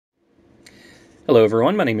Hello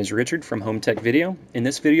everyone, my name is Richard from HomeTech Video. In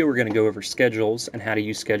this video we're going to go over schedules and how to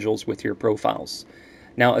use schedules with your profiles.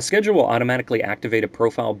 Now a schedule will automatically activate a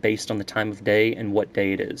profile based on the time of day and what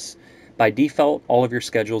day it is. By default, all of your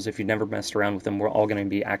schedules, if you've never messed around with them, we're all going to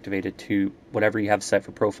be activated to whatever you have set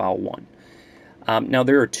for profile 1. Now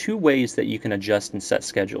there are two ways that you can adjust and set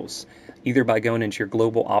schedules. Either by going into your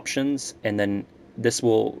global options, and then this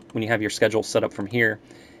will, when you have your schedule set up from here,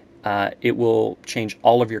 it will change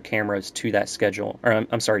all of your cameras to that schedule, or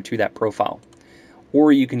I'm sorry, to that profile.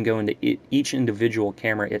 Or you can go into each individual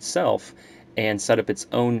camera itself and set up its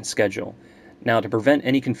own schedule. Now, to prevent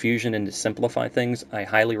any confusion and to simplify things, I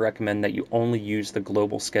highly recommend that you only use the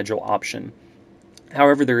global schedule option.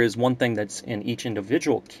 However, there is one thing that's in each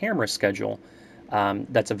individual camera schedule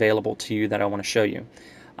that's available to you that I want to show you.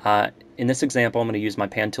 In this example, I'm going to use my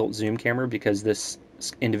pan tilt zoom camera because this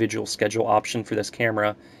individual schedule option for this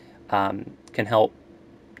camera can help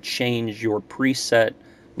change your preset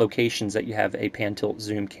locations that you have a pan tilt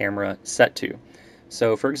zoom camera set to.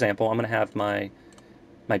 So for example, I'm going to have my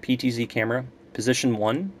PTZ camera. Position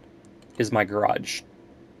 1 is my garage.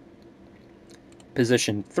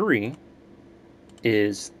 Position 3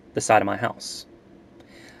 is the side of my house.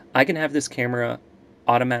 I can have this camera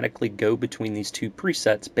automatically go between these two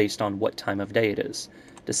presets based on what time of day it is.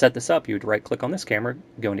 To set this up, you would right click on this camera,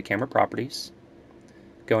 go into camera properties,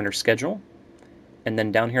 go under schedule, and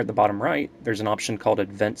then down here at the bottom right there's an option called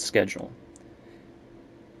advanced schedule.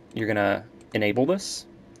 You're gonna enable this,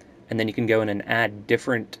 and then you can go in and add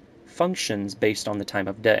different functions based on the time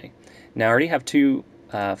of day. Now I already have two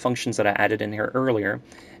functions that I added in here earlier,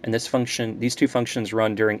 and these two functions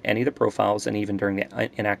run during any of the profiles and even during the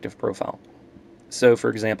inactive profile. So for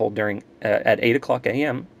example, at 8 o'clock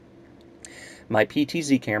a.m. my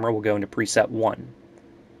PTZ camera will go into preset 1.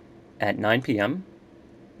 At 9 p.m.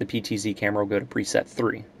 the PTZ camera will go to preset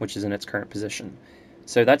 3, which is in its current position.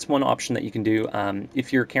 So that's one option that you can do.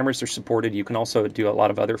 If your cameras are supported, you can also do a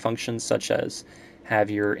lot of other functions, such as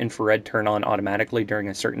have your infrared turn on automatically during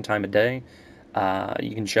a certain time of day.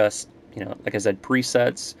 You can just, like I said,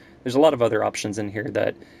 presets. There's a lot of other options in here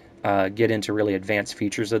that get into really advanced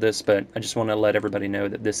features of this, but I just want to let everybody know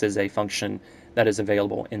that this is a function that is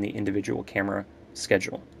available in the individual camera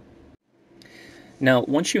schedule. Now,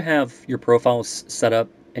 once you have your profiles set up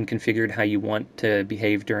and configured how you want to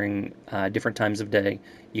behave during different times of day,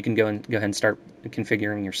 you can go ahead and start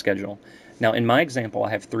configuring your schedule. Now, in my example,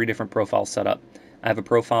 I have 3 different profiles set up. I have a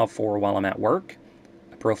profile for while I'm at work,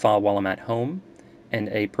 a profile while I'm at home, and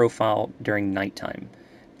a profile during nighttime.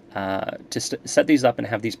 To set these up and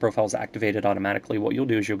have these profiles activated automatically, what you'll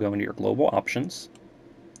do is you'll go into your global options,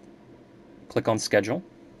 click on schedule,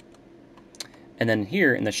 and then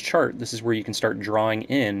here in this chart, this is where you can start drawing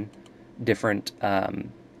in different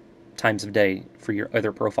times of day for your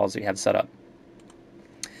other profiles that you have set up.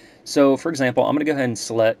 So for example, I'm going to go ahead and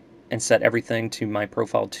select and set everything to my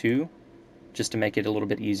profile 2 just to make it a little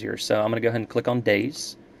bit easier. So I'm going to go ahead and click on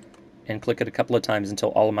days and click it a couple of times until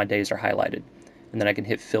all of my days are highlighted, and then I can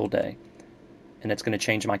hit fill day, and it's going to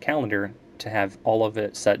change my calendar to have all of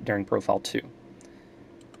it set during profile 2.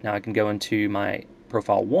 Now I can go into my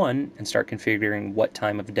profile 1 and start configuring what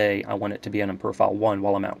time of day I want it to be on profile 1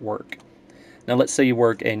 while I'm at work. Now let's say you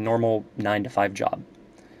work a normal 9 to 5 job.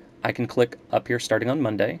 I can click up here starting on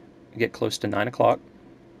Monday, get close to 9 o'clock,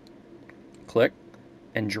 click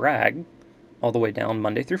and drag all the way down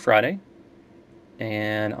Monday through Friday,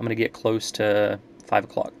 and I'm going to get close to 5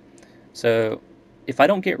 o'clock. So if I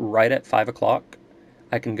don't get right at 5 o'clock,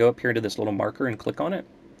 I can go up here to this little marker and click on it,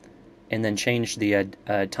 and then change the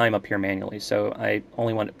time up here manually. So I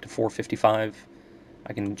only want it to 4:55.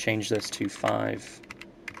 I can change this to 5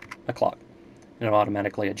 o'clock, and it'll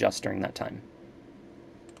automatically adjust during that time.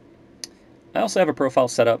 I also have a profile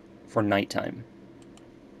set up for nighttime.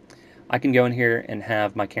 I can go in here and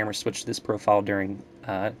have my camera switch to this profile during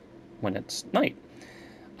when it's night.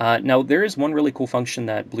 Now there is one really cool function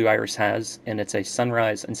that Blue Iris has, and it's a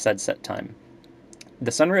sunrise and sunset time.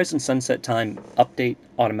 The sunrise and sunset time update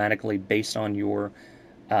automatically based on your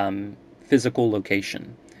physical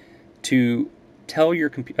location. To tell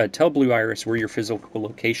Blue Iris where your physical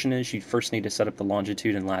location is, you first need to set up the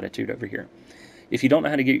longitude and latitude over here. If you don't know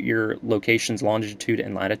how to get your location's longitude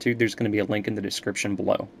and latitude, there's going to be a link in the description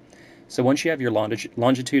below. So once you have your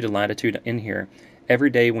longitude and latitude in here, every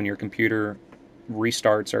day when your computer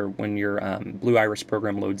restarts or when your Blue Iris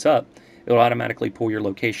program loads up, it'll automatically pull your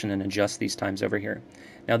location and adjust these times over here.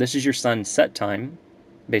 Now this is your sunset time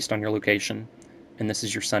based on your location, and this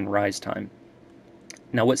is your sunrise time.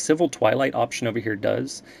 Now what Civil Twilight option over here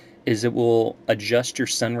does is it will adjust your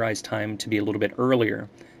sunrise time to be a little bit earlier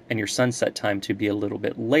and your sunset time to be a little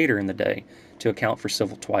bit later in the day to account for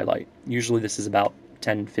civil twilight. Usually this is about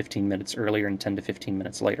 10-15 minutes earlier and 10 to 15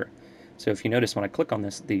 minutes later. So if you notice when I click on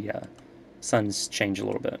this, the suns change a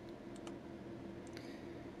little bit.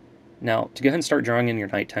 Now, to go ahead and start drawing in your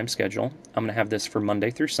nighttime schedule, I'm going to have this for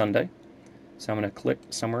Monday through Sunday. So I'm going to click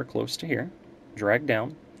somewhere close to here, drag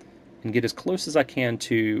down, and get as close as I can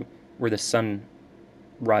to where the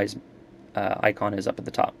sunrise icon is up at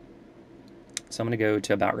the top. So I'm going to go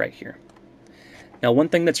to about right here. Now, one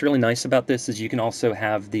thing that's really nice about this is you can also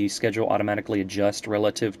have the schedule automatically adjust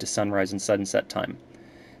relative to sunrise and sunset time.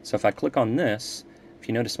 So if I click on this, if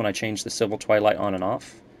you notice when I change the civil twilight on and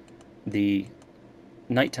off, the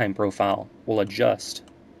nighttime profile will adjust,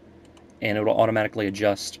 and it will automatically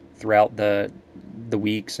adjust throughout the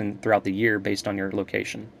weeks and throughout the year based on your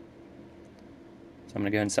location. So I'm going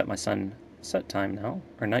to go ahead and set my sunset time now,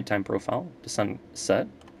 or nighttime profile to sunset,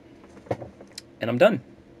 and I'm done.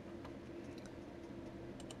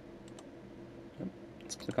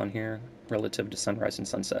 Let's click on here, relative to sunrise and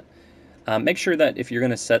sunset. Make sure that if you're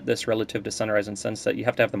going to set this relative to sunrise and sunset, you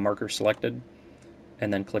have to have the marker selected,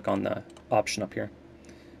 and then click on the option up here.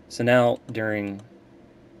 So now during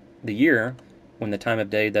the year, when the time of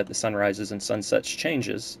day that the sun rises and sunsets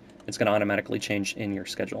changes, it's going to automatically change in your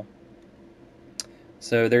schedule.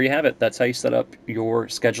 So there you have it. That's how you set up your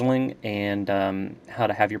scheduling and how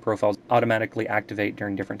to have your profiles automatically activate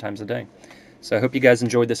during different times of day. So I hope you guys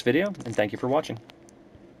enjoyed this video, and thank you for watching.